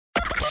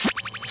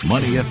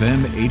Money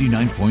FM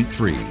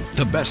 89.3,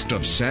 the best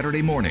of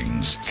Saturday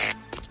mornings.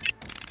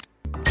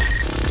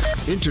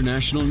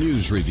 International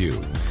News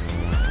Review.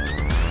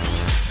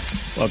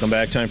 Welcome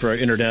back. Time for our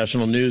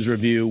International News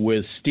Review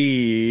with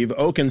Steve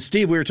Oaken.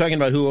 Steve, we were talking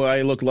about who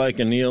I look like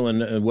and Neil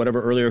and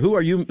whatever earlier.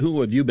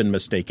 Who have you been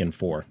mistaken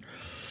for?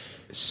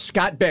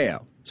 Scott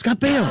Baio.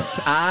 Scott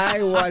Baio.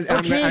 I was.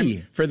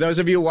 Okay. For those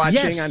of you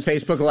watching Yes. on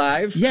Facebook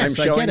Live, Yes,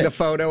 I'm showing I get it. the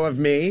photo of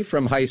me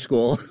from high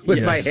school with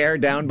Yes. my hair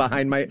down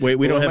behind my. Wait,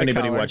 we don't below have my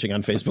anybody collar. watching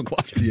on Facebook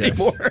Live Yes.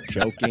 anymore.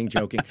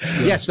 Joking.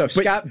 Yes, so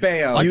Scott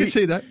Baio. I can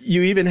see that.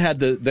 You even had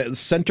the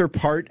center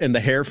part and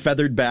the hair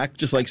feathered back,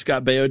 just like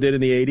Scott Baio did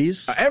in the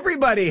 80s.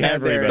 Everybody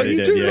had their. Everybody But you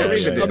did, do yeah,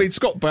 look. yeah. I mean,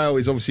 Scott Baio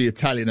is obviously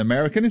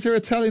Italian-American. Is there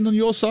Italian on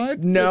your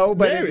side? No,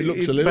 but There it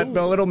looks a little. but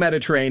a little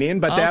Mediterranean.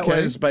 But that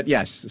Okay. was. But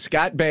yes,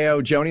 Scott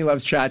Baio. Joni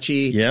loves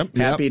Chachi. Yep.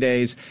 Happy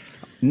days.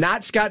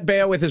 Not Scott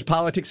Baio with his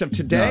politics of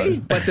today,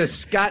 No. but the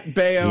Scott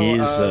Baio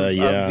He's, of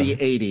yeah. the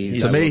 80s.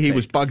 To I me, will he take.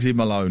 was Bugsy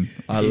Malone.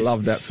 I He's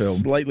love that film.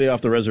 Slightly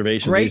off the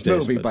reservation Great these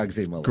days. movie, but-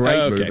 Bugsy Malone. Great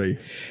Okay. movie.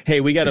 Hey,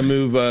 we got to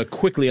move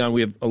quickly on.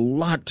 We have a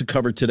lot to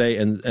cover today,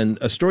 and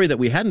a story that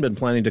we hadn't been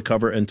planning to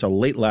cover until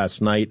late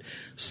last night.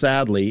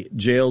 Sadly,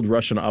 jailed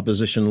Russian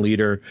opposition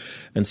leader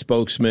and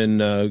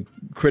spokesman,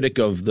 critic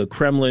of the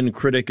Kremlin,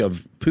 critic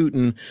of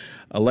Putin,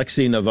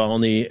 Alexei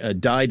Navalny,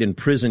 died in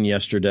prison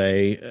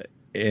yesterday.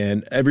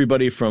 And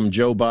everybody from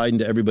Joe Biden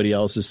to everybody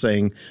else is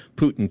saying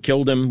Putin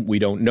killed him. We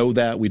don't know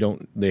that.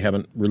 They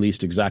haven't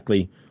released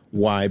exactly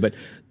why. But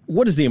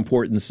what is the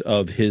importance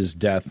of his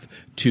death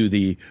to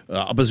the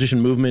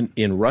opposition movement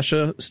in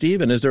Russia,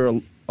 Steve? And is there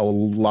a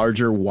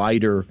larger,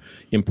 wider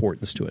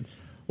importance to it?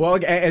 Well,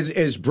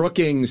 as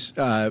Brookings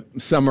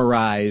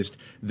summarized,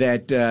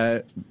 that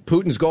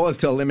Putin's goal is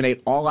to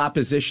eliminate all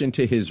opposition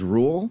to his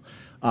rule.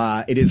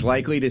 It is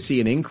likely to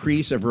see an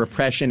increase of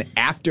repression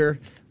after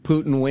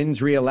Putin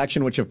wins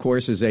re-election, which, of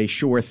course, is a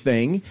sure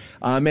thing,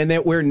 and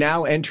that we're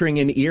now entering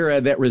an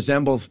era that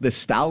resembles the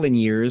Stalin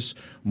years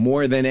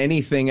more than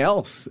anything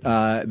else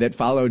that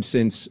followed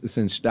since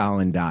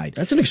Stalin died.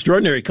 That's an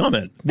extraordinary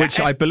comment. Which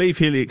I believe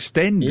he'll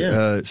extend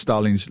Yeah.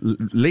 Stalin's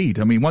lead.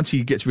 I mean, once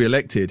he gets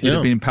re-elected, he'll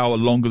have been in power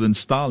longer than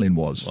Stalin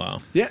was. Wow.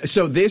 Yeah,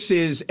 so this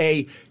is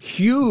a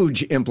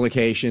huge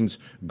implications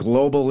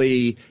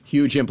globally,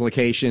 huge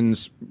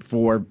implications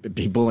for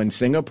people in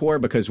Singapore,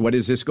 because what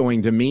is this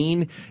going to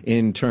mean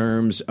in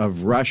terms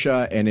of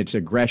Russia and its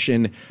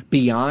aggression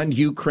beyond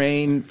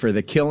Ukraine, for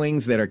the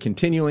killings that are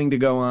continuing to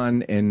go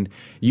on in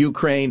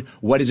Ukraine?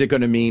 What is it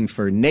going to mean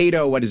for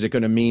NATO? What is it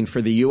going to mean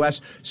for the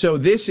U.S.? So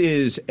this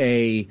is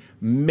a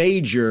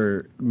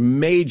major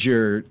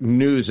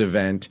news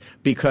event,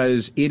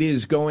 because it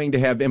is going to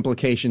have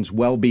implications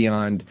well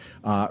beyond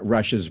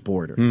Russia's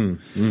border.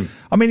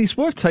 I mean, it's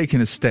worth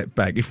taking a step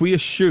back. If we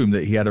assume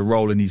that he had a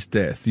role in his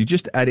death, you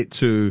just add it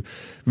to,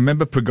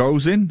 remember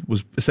Prigozhin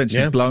was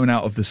essentially blown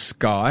out of the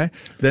sky.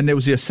 Then there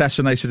was the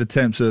assassination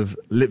attempts of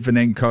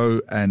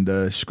Litvinenko and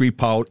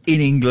Skripal in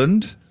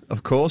England,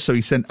 of course. So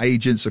he sent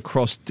agents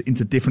across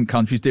into different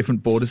countries,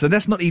 different borders. And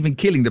that's not even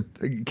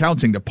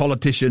counting the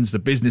politicians, the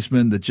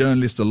businessmen, the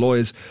journalists, the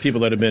lawyers.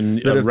 People that have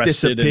been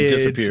arrested and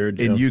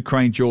disappeared. In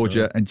Ukraine,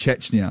 Georgia, and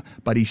Chechnya.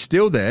 But he's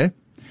still there.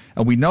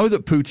 And we know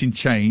that Putin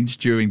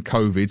changed during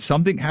COVID.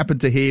 Something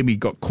happened to him. He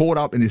got caught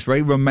up in this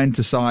very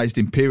romanticized,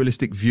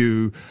 imperialistic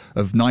view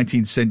of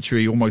 19th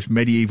century, almost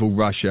medieval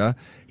Russia.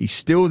 He's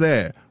still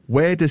there.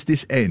 Where does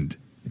this end?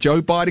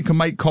 Joe Biden can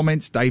make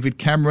comments. David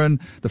Cameron,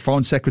 the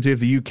Foreign Secretary of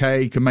the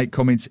UK, can make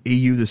comments.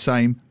 EU the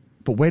same.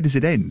 But where does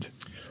it end?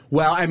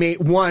 Well, I mean,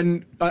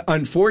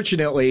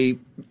 unfortunately,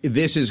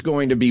 this is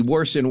going to be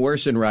worse and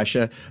worse in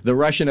Russia. The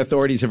Russian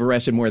authorities have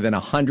arrested more than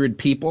 100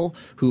 people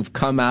who've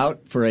come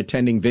out for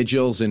attending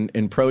vigils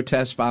and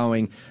protests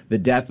following the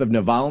death of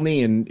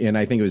Navalny in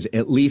I think it was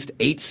at least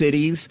 8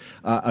 cities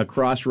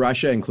across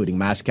Russia, including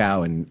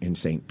Moscow and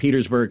St.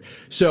 Petersburg.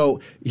 So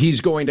he's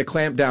going to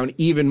clamp down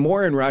even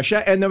more in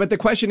Russia. But the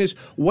question is,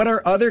 what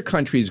are other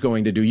countries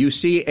going to do? You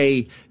see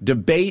a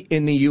debate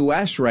in the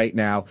U.S. right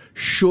now.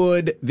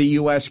 Should the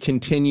U.S.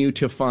 continue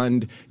to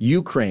fund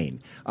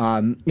Ukraine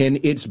in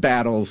its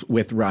battles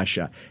with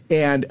Russia?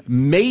 And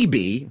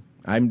maybe,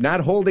 I'm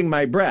not holding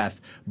my breath,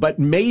 but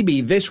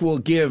maybe this will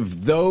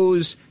give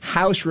those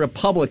House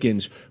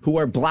Republicans who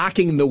are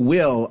blocking the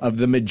will of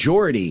the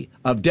majority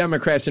of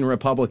Democrats and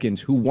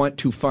Republicans who want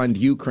to fund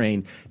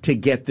Ukraine to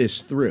get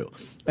this through.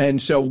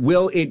 And so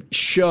will it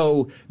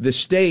show the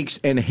stakes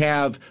and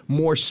have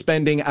more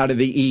spending out of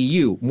the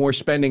EU, more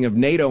spending of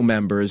NATO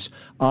members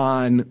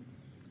on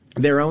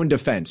their own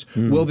defense?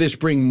 Will this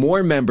bring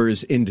more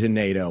members into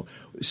NATO?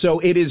 So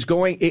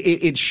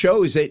it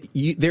shows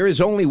that there is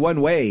only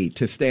one way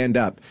to stand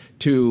up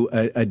to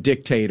a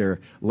dictator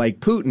like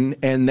Putin,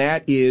 and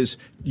that is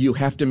you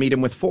have to meet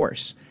him with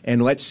force.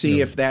 And let's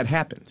see if that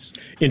happens.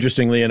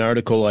 Interestingly, an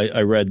article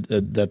I read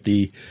that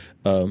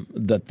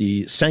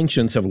the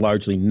sanctions have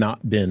largely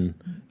not been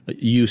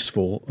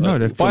useful no,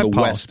 they've for the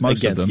bypassed West most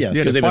against, of them.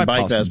 because they've been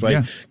bypassed bypassed by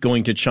them.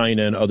 going to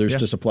China and others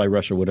to supply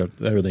Russia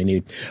whatever they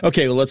need.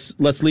 Okay, well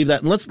let's leave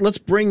that and let's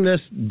bring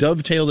this,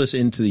 dovetail this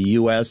into the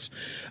U.S.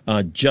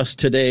 Just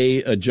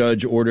today, a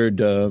judge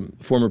ordered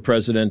former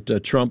President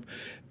Trump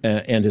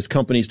and his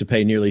companies to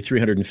pay nearly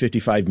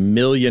 $355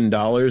 million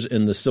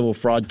in the civil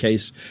fraud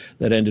case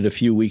that ended a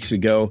few weeks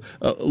ago.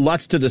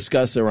 Lots to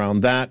discuss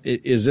around that.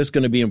 Is this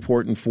going to be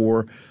important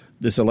for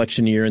this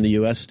election year in the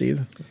U.S.,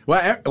 Steve?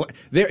 Well,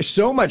 there's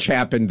so much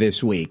happened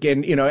this week.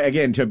 And,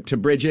 again, to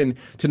bridge in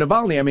to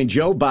Navalny, I mean,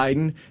 Joe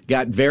Biden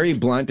got very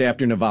blunt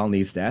after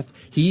Navalny's death.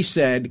 He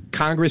said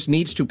Congress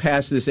needs to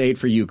pass this aid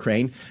for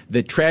Ukraine.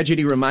 The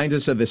tragedy reminds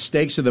us of the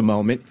stakes of the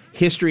moment.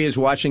 History is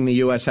watching the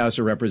U.S. House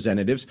of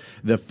Representatives.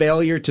 The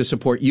failure to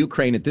support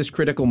Ukraine at this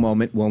critical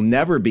moment will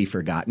never be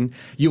forgotten.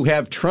 You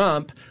have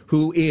Trump,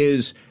 who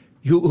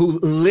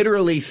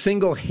literally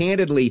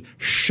single-handedly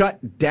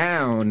shut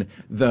down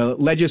the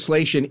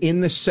legislation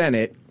in the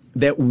Senate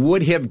that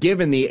would have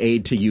given the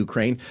aid to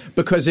Ukraine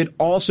because it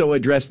also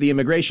addressed the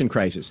immigration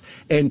crisis.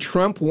 And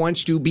Trump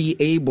wants to be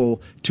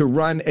able to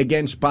run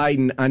against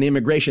Biden on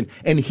immigration.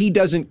 And he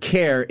doesn't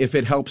care if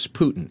it helps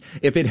Putin.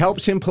 If it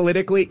helps him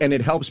politically and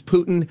it helps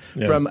Putin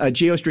from a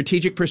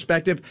geostrategic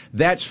perspective,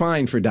 that's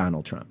fine for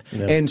Donald Trump.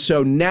 Yeah. And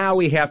so now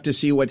we have to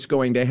see what's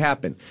going to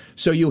happen.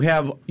 So you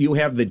have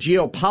the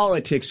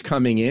geopolitics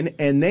coming in,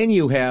 and then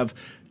you have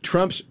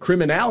Trump's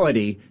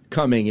criminality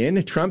coming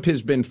in. Trump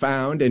has been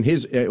found, and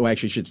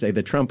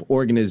the Trump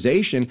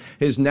organization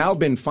has now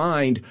been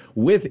fined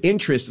with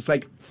interest. It's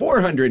like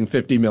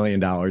 $450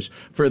 million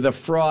for the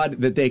fraud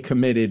that they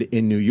committed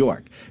in New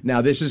York.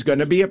 Now, this is going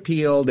to be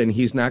appealed, and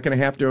he's not going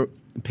to have to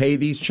pay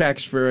these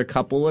checks for a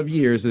couple of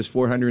years, this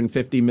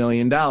 $450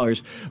 million.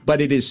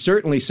 But it is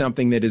certainly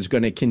something that is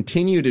going to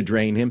continue to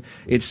drain him.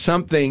 It's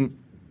something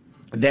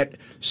that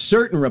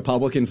certain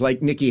Republicans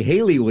like Nikki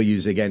Haley will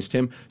use against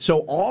him. So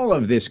all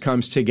of this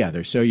comes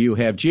together. So you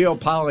have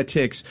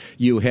geopolitics,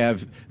 you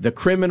have the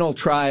criminal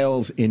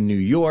trials in New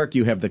York,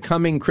 you have the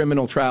coming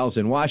criminal trials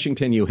in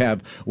Washington, you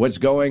have what's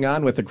going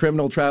on with the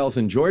criminal trials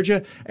in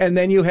Georgia, and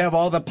then you have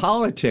all the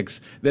politics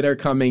that are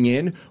coming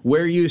in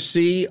where you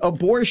see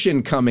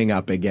abortion coming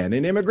up again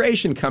and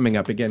immigration coming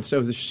up again. So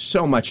there's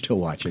so much to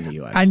watch in the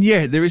U.S. And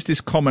there is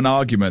this common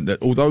argument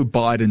that although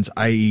Biden's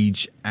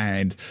age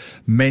and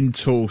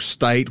mental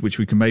state, which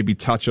we can maybe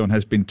touch on,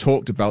 has been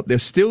talked about,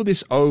 there's still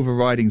this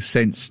overriding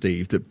sense,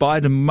 Steve, that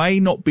Biden may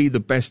not be the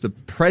best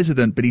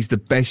president, but he's the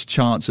best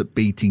chance at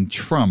beating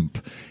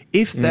Trump.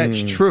 If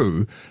that's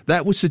true,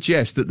 that would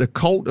suggest that the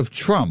cult of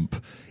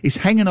Trump is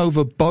hanging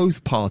over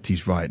both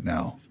parties right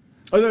now.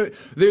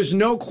 There's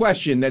no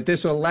question that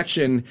this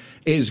election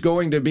is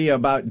going to be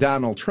about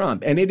Donald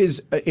Trump. And it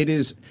is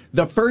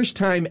the first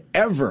time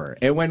ever.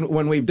 And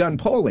when we've done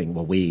polling,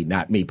 well,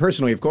 not me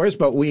personally, of course,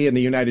 but we in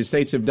the United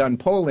States have done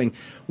polling.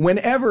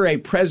 Whenever a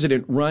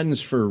president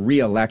runs for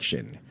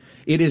re-election,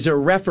 it is a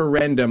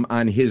referendum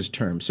on his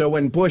term. So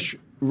when Bush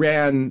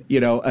ran,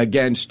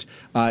 against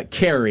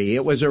Kerry,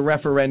 it was a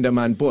referendum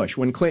on Bush.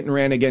 When Clinton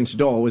ran against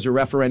Dole, it was a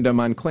referendum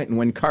on Clinton.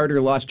 When Carter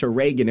lost to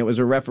Reagan, it was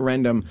a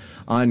referendum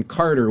on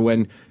Carter.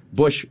 When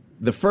Bush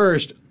the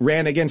first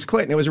ran against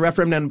Clinton, it was a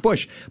referendum on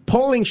Bush.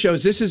 Polling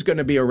shows this is going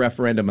to be a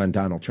referendum on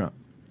Donald Trump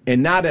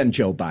and not on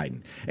Joe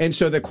Biden. And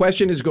so the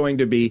question is going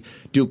to be,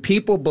 do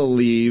people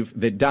believe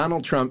that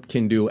Donald Trump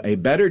can do a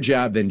better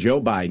job than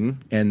Joe Biden?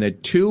 And the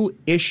two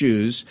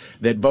issues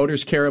that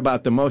voters care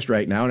about the most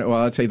right now,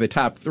 well, I'd say the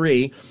top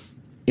three: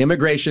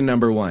 immigration,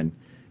 number one;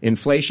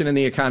 inflation and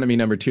the economy,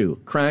 number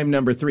two; crime,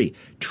 number three.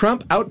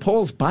 Trump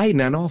outpolls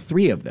Biden on all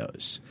three of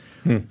those.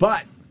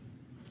 But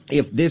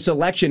if this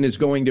election is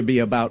going to be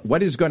about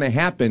what is going to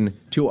happen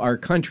to our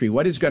country,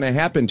 what is going to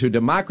happen to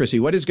democracy,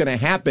 what is going to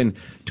happen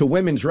to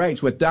women's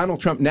rights, with Donald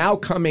Trump now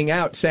coming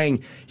out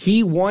saying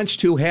he wants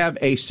to have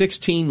a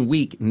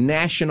 16-week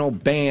national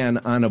ban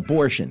on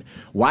abortion.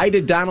 Why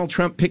did Donald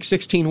Trump pick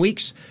 16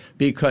 weeks?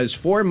 Because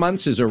 4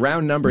 months is a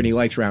round number and he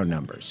likes round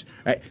numbers.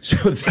 Right?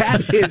 So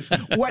that is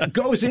what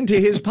goes into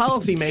his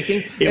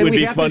policymaking. It would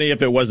be funny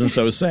if it wasn't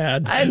so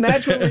sad. And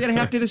that's what we're going to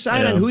have to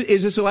decide on. Who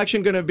is this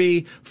election going to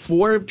be,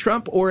 for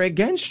Trump or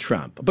against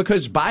Trump?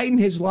 Because Biden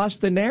has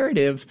lost the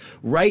narrative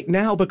right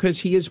now because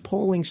he is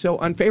polling so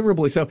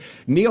unfavorably. So,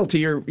 Neil, to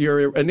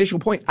your initial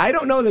point, I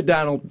don't know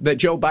that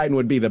Joe Biden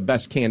would be the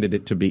best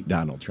candidate to beat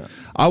Donald Trump.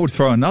 I would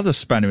throw another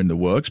spanner in the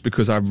works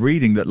because I'm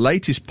reading that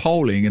latest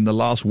polling in the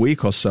last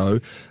week or so,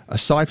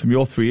 aside from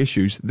your three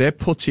issues, they're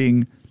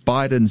putting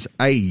Biden's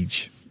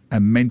age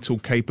and mental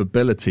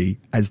capability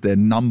as their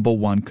number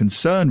one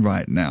concern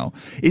right now.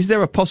 Is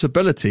there a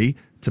possibility,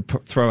 to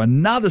throw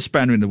another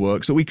spanner in the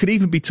works, that we could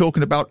even be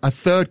talking about a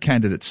third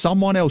candidate,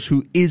 someone else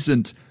who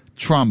isn't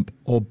Trump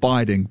or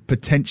Biden,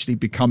 potentially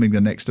becoming the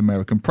next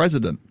American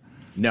president?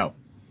 No.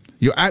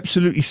 You're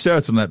absolutely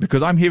certain of that,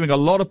 because I'm hearing a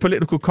lot of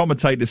political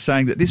commentators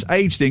saying that this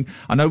age thing,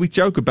 I know we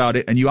joke about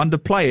it and you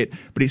underplay it,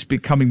 but it's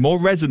becoming more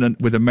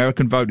resonant with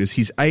American voters.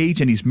 His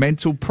age and his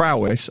mental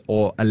prowess,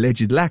 or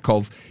alleged lack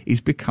of, is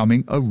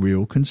becoming a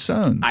real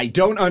concern. I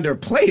don't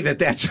underplay that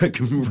that's a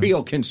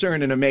real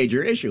concern and a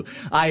major issue.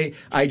 I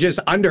just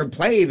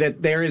underplay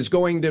that there is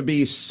going to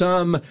be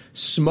some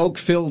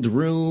smoke-filled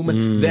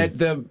room that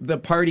the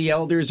party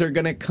elders are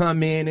going to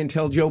come in and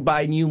tell Joe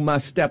Biden, you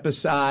must step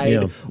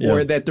aside,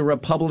 or that the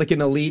Republican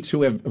elites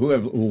who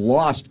have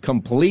lost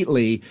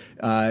completely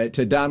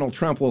to Donald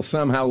Trump will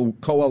somehow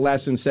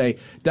coalesce and say,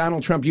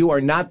 Donald Trump, you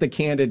are not the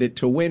candidate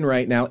to win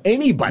right now.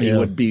 Anybody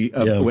would beat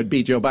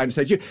Joe Biden.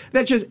 Said,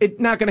 that's just it's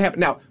not going to happen.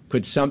 Now,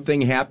 could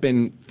something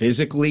happen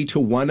physically to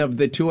one of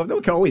the two of them?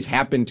 It can always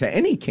happen to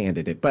any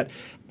candidate. But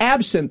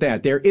absent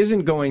that, there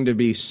isn't going to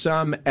be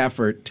some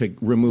effort to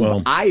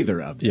remove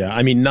either of them. Yeah,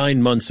 I mean,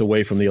 9 months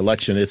away from the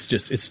election, it's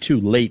too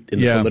late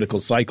in the political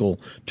cycle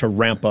to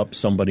ramp up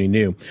somebody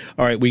new.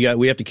 All right, we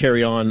have to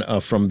carry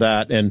on from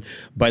that. And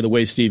by the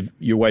way, Steve,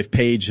 your wife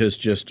Paige has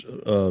just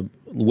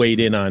weighed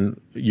in on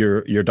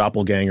your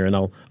doppelganger, and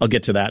I'll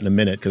get to that in a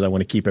minute because I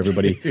want to keep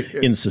everybody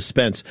in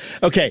suspense.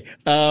 Okay,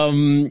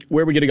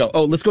 where are we going to go?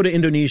 Oh, let's go to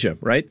Indonesia,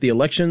 right? The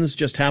elections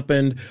just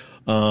happened.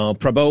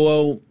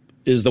 Prabowo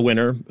is the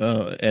winner,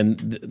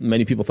 and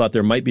many people thought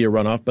there might be a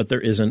runoff, but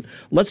there isn't.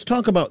 Let's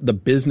talk about the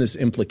business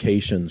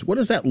implications. What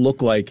does that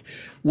look like?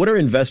 What are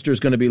investors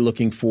going to be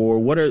looking for?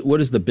 What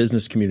is the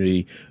business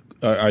community?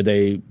 Are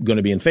they going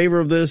to be in favor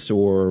of this,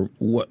 or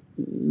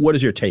what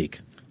is your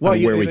take? Well,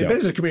 the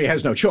business community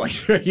has no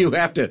choice.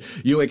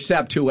 You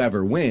accept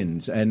whoever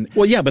wins,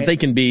 but they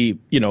can be,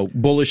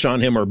 bullish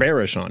on him or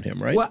bearish on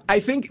him, right? Well, I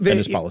think and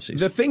his policies.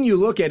 The thing you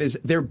look at is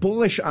they're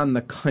bullish on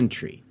the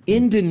country.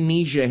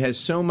 Indonesia has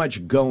so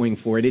much going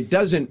for it. It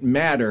doesn't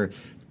matter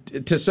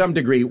to some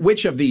degree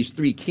which of these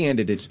three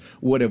candidates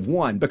would have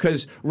won,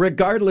 because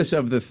regardless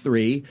of the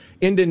three,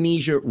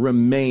 Indonesia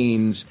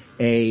remains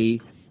a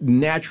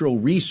natural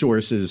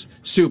resources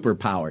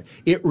superpower.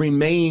 It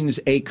remains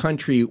a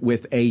country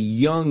with a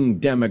young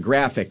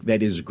demographic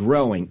that is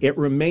growing. It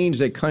remains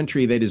a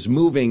country that is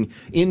moving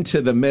into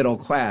the middle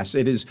class.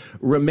 It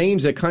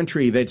remains a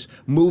country that's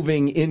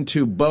moving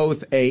into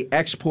both a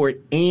export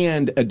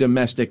and a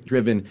domestic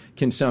driven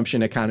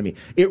consumption economy.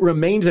 It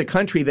remains a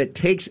country that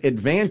takes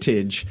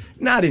advantage,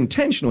 not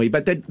intentionally,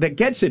 but that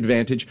gets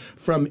advantage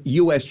from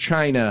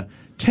U.S.-China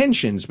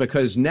tensions,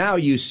 because now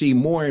you see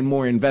more and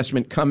more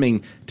investment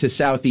coming to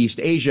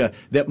Southeast Asia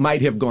that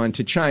might have gone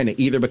to China,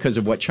 either because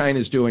of what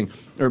China's doing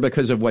or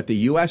because of what the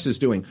U.S. is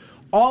doing.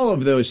 All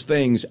of those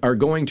things are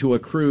going to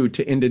accrue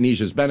to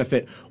Indonesia's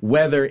benefit,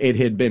 whether it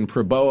had been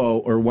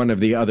Prabowo or one of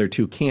the other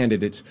two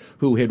candidates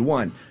who had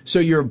won. So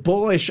you're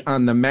bullish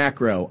on the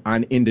macro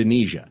on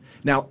Indonesia.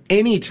 Now,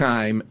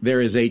 anytime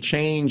there is a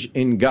change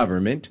in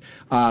government,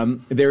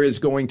 there is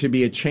going to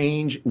be a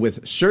change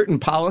with certain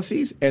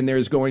policies, and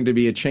there's going to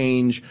be a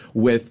change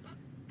with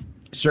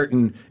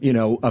certain,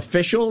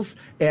 officials,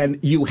 and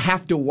you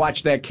have to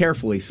watch that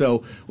carefully.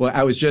 So,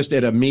 I was just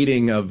at a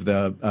meeting of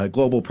the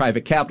Global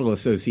Private Capital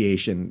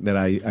Association that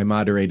I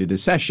moderated a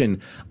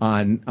session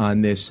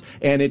on this,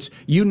 and it's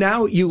you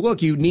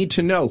need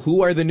to know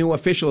who are the new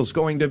officials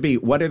going to be,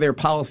 what are their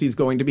policies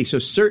going to be. So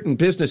certain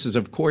businesses,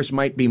 of course,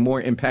 might be more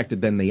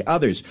impacted than the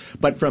others,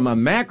 but from a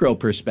macro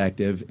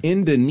perspective,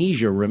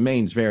 Indonesia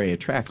remains very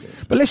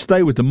attractive. But let's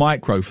stay with the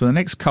micro for the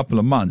next couple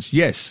of months.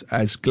 Yes,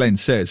 as Glenn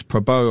says,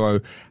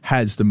 Prabowo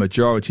has the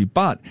majority,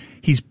 but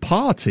his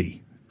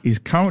party is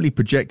currently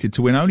projected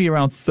to win only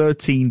around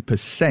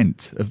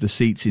 13% of the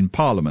seats in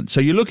Parliament.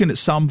 So you're looking at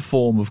some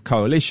form of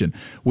coalition,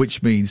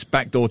 which means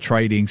backdoor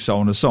trading, so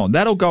on and so on.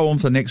 That'll go on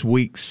for the next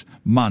weeks,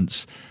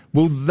 months.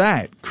 Will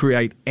that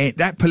create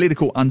that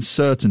political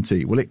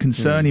uncertainty? Will it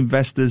concern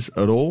investors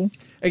at all?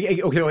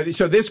 Okay,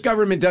 so this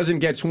government doesn't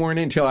get sworn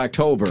in until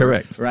October.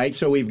 Correct. Right?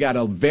 So we've got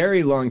a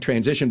very long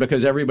transition,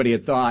 because everybody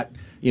had thought,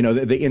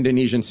 the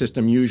Indonesian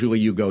system, usually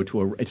you go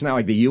to it's not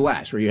like the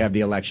U.S. where you have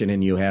the election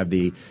and you have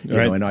the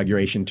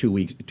inauguration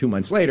 2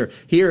 months later.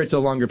 Here it's a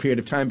longer period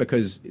of time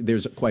because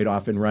there's quite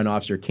often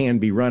runoffs, or can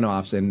be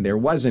runoffs, and there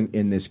wasn't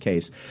in this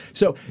case.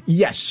 So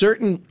yes,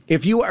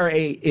 if you are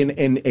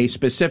in a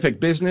specific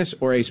business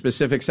or a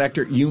specific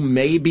sector, you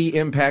may be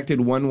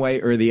impacted one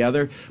way or the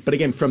other. But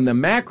again, from the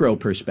macro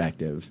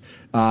perspective,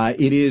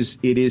 it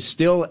is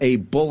still a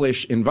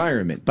bullish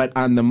environment. But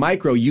on the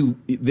micro,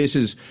 this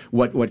is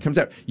what comes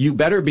out. You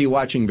better be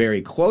watching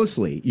very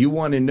closely. You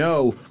want to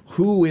know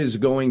who is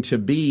going to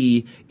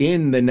be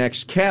in the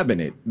next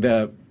cabinet.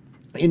 The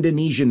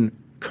Indonesian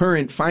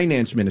current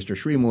finance minister,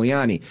 Sri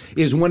Mulyani,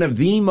 is one of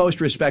the most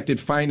respected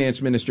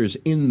finance ministers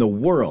in the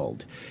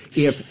world.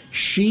 If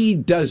she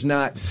does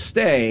not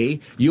stay,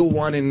 you'll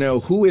want to know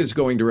who is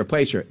going to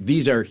replace her.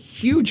 These are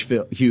huge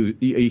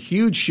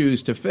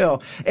shoes to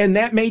fill, and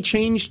that may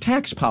change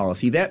tax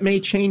policy. That may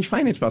change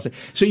finance policy.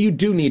 So you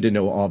do need to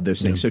know all of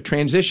those things. So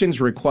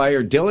transitions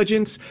require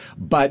diligence,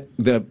 but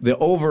the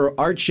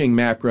overarching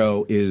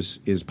macro is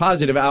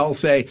positive. I'll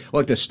say,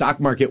 look, the stock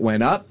market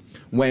went up.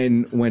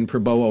 when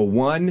Prabowo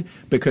won,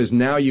 because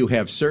now you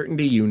have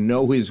certainty. You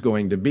know who's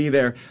going to be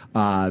there.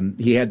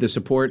 He had the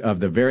support of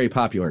the very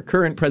popular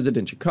current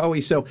president,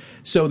 Jokowi.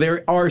 So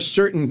there are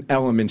certain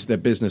elements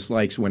that business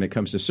likes when it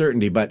comes to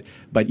certainty, but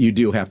you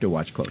do have to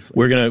watch closely.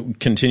 We're going to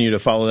continue to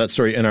follow that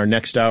story in our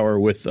next hour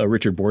with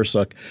Richard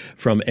Borsuk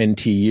from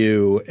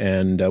NTU,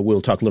 and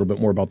we'll talk a little bit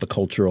more about the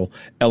cultural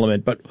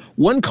element. But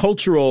one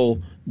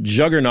cultural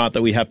juggernaut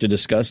that we have to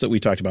discuss that we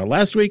talked about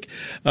last week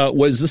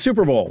was the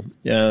Super Bowl,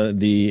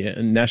 the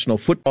National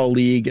Football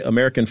League,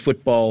 American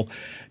football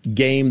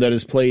game that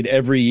is played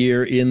every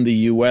year in the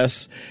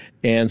U.S.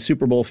 And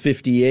Super Bowl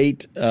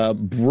 58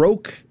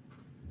 broke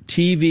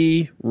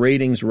TV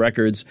ratings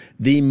records,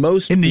 the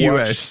most in the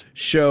watched US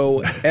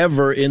show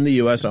ever in the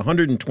U.S.,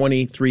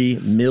 123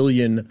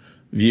 million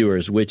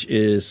viewers, which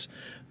is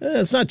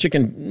it's not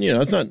chicken,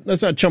 that's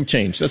not chump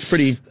change. That's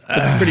pretty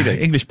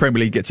big. English Premier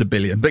League gets 1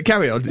 billion, but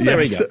carry on. There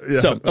we go. Yeah,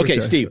 so, okay,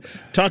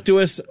 Steve, talk to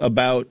us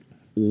about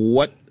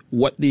what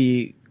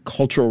the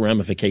cultural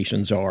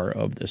ramifications are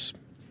of this.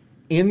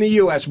 In the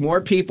U.S.,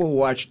 more people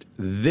watched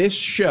this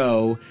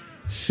show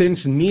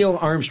since Neil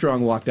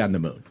Armstrong walked on the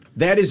moon.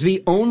 That is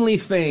the only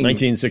thing.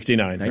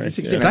 1969.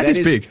 1969. Right? That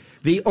is big.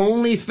 The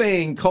only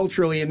thing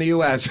culturally in the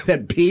U.S.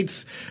 that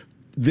beats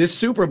this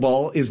Super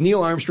Bowl is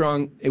Neil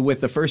Armstrong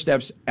with the first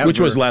steps ever. Which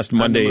was last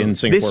Monday in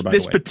Singapore, by the way.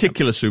 This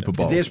particular Super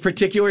Bowl. This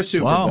particular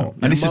Super Bowl.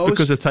 And this is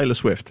because of Taylor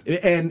Swift.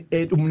 And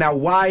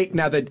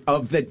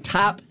of the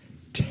top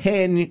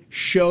 10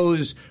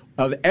 shows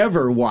of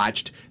ever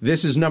watched,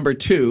 this is number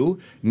 2.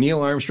 Neil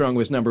Armstrong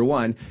was number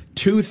 1.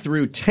 2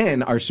 through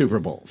 10 are Super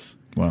Bowls.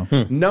 Wow.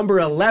 Number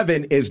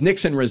 11 is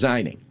Nixon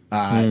resigning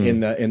in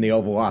the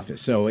Oval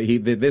Office. So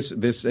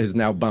this has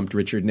now bumped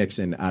Richard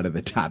Nixon out of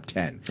the top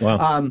 10.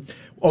 Wow.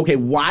 Okay,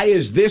 why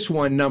is this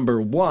one number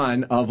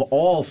 1 of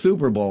all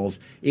Super Bowls?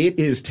 It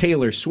is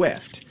Taylor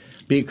Swift,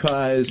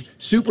 because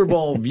Super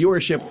Bowl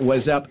viewership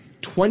was up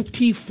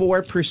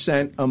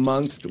 24%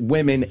 amongst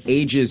women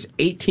ages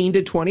 18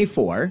 to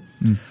 24,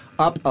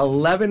 up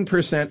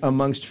 11%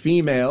 amongst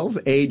females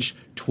aged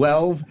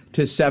 12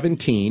 to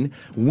 17.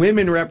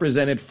 Women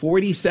represented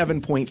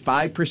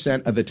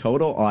 47.5% of the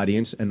total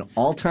audience, an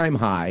all-time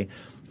high.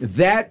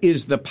 That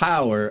is the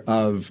power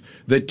of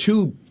the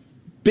two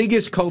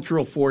biggest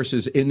cultural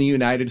forces in the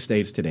United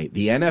States today,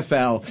 the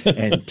NFL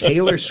and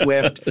Taylor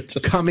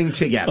Swift coming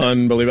together.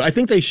 Unbelievable. I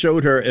think they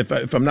showed her, if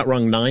I'm not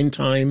wrong, 9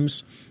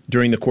 times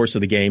during the course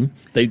of the game.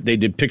 They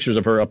did pictures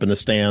of her up in the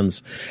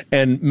stands.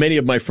 And many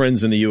of my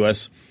friends in the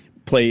U.S.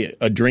 play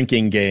a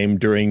drinking game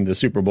during the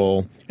Super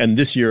Bowl. And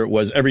this year it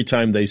was every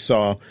time they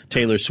saw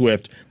Taylor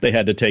Swift, they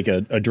had to take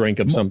a drink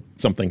of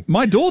something.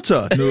 My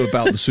daughter knew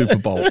about the Super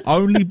Bowl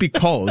only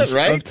because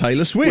of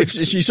Taylor Swift.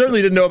 Which she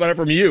certainly didn't know about it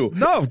from you.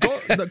 No,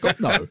 God,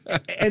 no.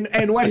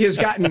 And what has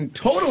gotten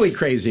totally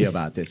crazy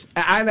about this,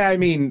 and I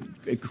mean,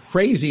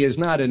 crazy is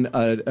not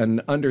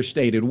an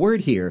understated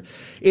word here,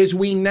 is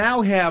we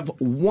now have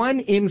 1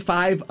 in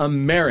 5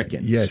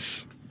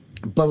 Americans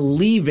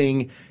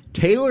believing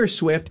Taylor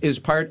Swift is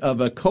part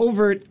of a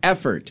covert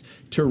effort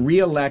to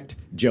reelect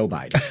Joe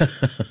Biden.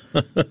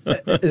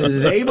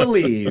 They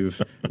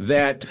believe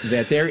that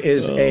there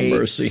is a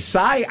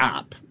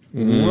psyop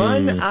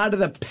run out of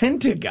the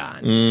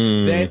Pentagon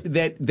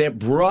that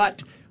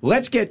brought,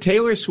 let's get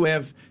Taylor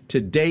Swift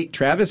to date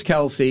Travis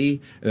Kelce,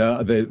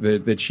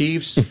 the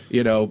Chiefs,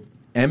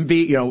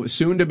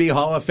 soon to be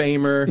Hall of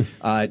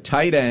Famer,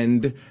 tight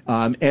end,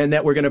 and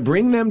that we're going to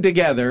bring them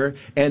together,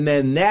 and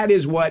then that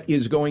is what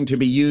is going to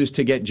be used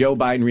to get Joe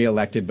Biden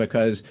reelected,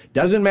 because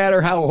doesn't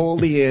matter how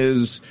old he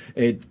is,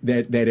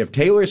 that if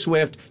Taylor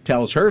Swift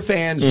tells her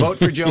fans vote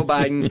for Joe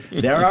Biden,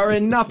 there are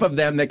enough of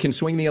them that can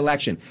swing the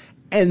election.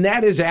 And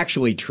that is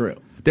actually true.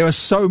 There are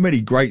so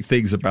many great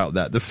things about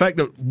that. The fact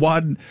that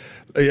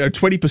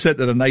 20% of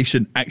the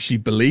nation actually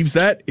believes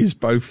that is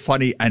both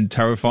funny and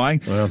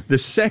terrifying. Wow. The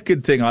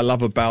second thing I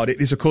love about it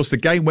is, of course, the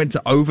game went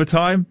to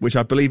overtime, which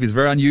I believe is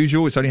very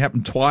unusual. It's only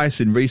happened twice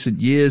in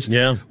recent years.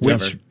 Yeah,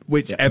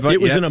 Whichever. It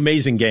was an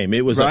amazing game.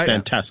 It was a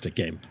fantastic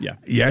game.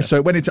 Yeah. So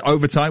it went into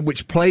overtime,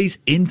 which plays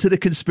into the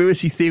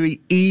conspiracy theory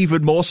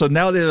even more. So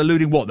now they're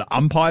alluding the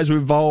umpires were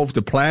involved,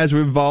 the players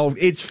were involved.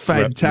 It's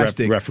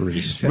fantastic.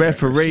 Referees.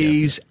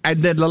 Yeah. And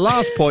then the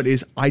last point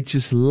is, I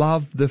just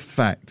love the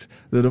fact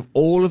that of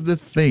all of the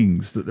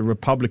things that the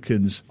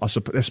Republicans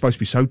they're supposed to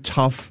be so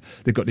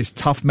tough, they've got this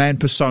tough man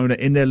persona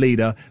in their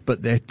leader,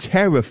 but they're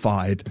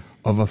terrified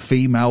of a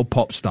female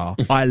pop star.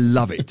 I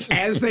love it.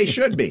 As they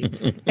should be.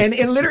 And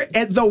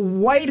at the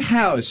White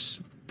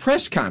House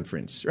press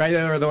conference, right?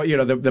 Or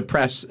the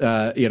press,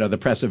 the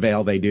press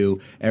avail they do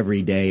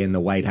every day in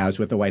the White House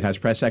with the White House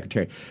press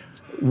secretary.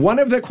 One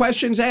of the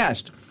questions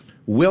asked,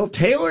 will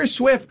Taylor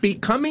Swift be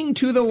coming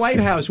to the White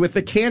House with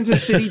the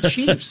Kansas City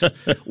Chiefs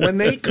when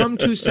they come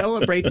to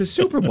celebrate the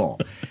Super Bowl?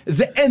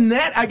 And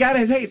that, I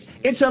gotta say,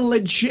 it's a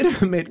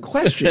legitimate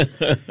question.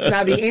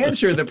 Now, the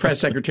answer the press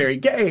secretary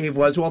gave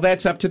was, well,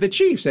 that's up to the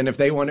Chiefs. And if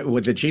they want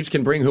it, the Chiefs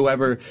can bring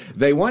whoever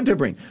they want to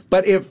bring.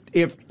 But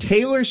if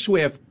Taylor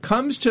Swift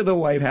comes to the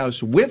White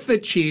House with the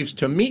Chiefs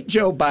to meet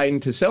Joe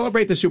Biden to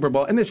celebrate the Super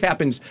Bowl, and this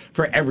happens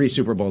for every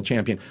Super Bowl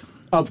champion,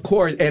 of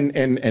course, and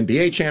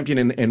NBA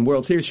champion and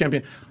World Series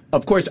champion,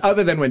 of course,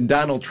 other than when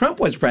Donald Trump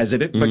was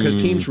president, because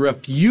teams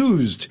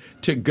refused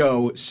to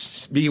go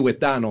be with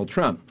Donald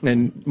Trump.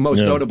 And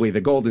most notably, the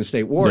Golden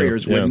State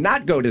Warriors would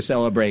not go to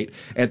celebrate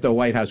at the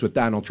White House with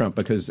Donald Trump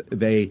because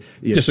they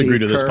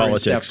disagreed with his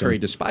politics. Steph Curry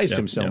despised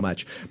him so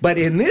much. But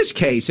in this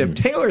case, if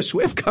Taylor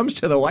Swift comes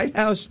to the White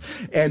House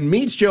and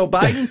meets Joe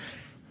Biden,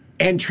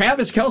 and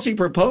Travis Kelce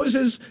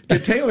proposes to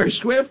Taylor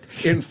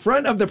Swift in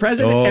front of the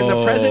president, and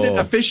the president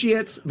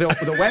officiates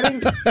the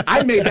wedding.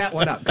 I made that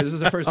one up because this is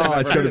the first time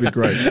I've heard it's going to be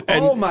great.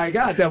 Oh, my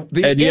God.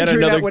 The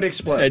internet would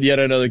explode. And yet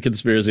another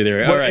conspiracy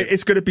theory. Well, all right.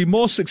 It's going to be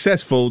more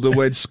successful than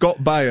when Scott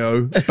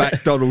Baio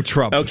backed Donald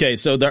Trump. Okay,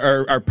 so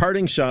our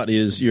parting shot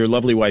is your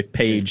lovely wife,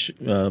 Paige,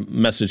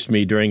 messaged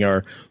me during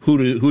our Who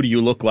Do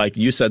You Look Like?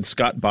 You said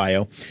Scott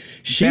Baio.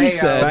 She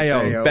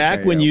said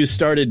back when you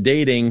started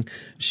dating,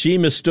 she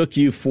mistook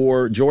you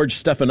for George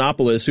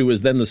Stephanopoulos, who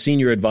was then the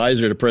senior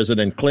advisor to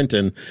President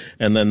Clinton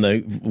and then the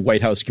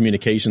White House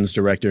communications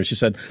director. And she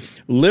said,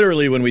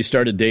 literally, when we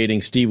started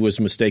dating, Steve was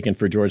mistaken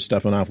for George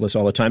Stephanopoulos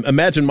all the time.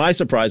 Imagine my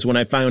surprise when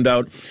I found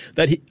out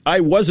that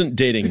I wasn't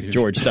dating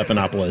George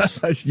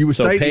Stephanopoulos. You were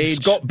dating Paige,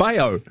 Scott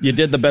Baio. You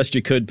did the best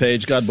you could,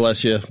 Paige. God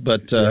bless you.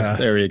 But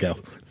there you go.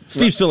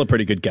 Steve's still a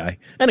pretty good guy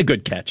and a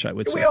good catch, I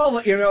would say. We all,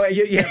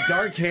 you have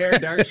dark hair,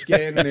 dark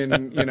skin,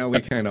 and, we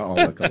kind of all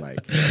look alike.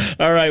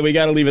 All right, we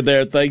got to leave it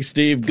there. Thanks,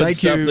 Steve. Good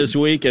stuff this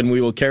week, and we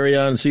will carry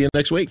on. See you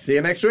next week. See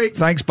you next week.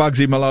 Thanks,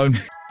 Bugsy Malone.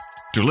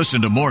 To listen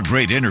to more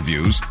great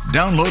interviews,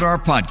 download our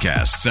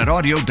podcasts at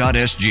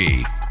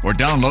audio.sg or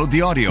download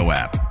the audio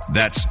app.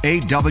 That's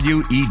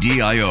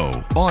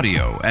AWEDIO,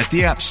 audio at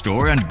the App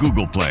Store and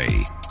Google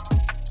Play.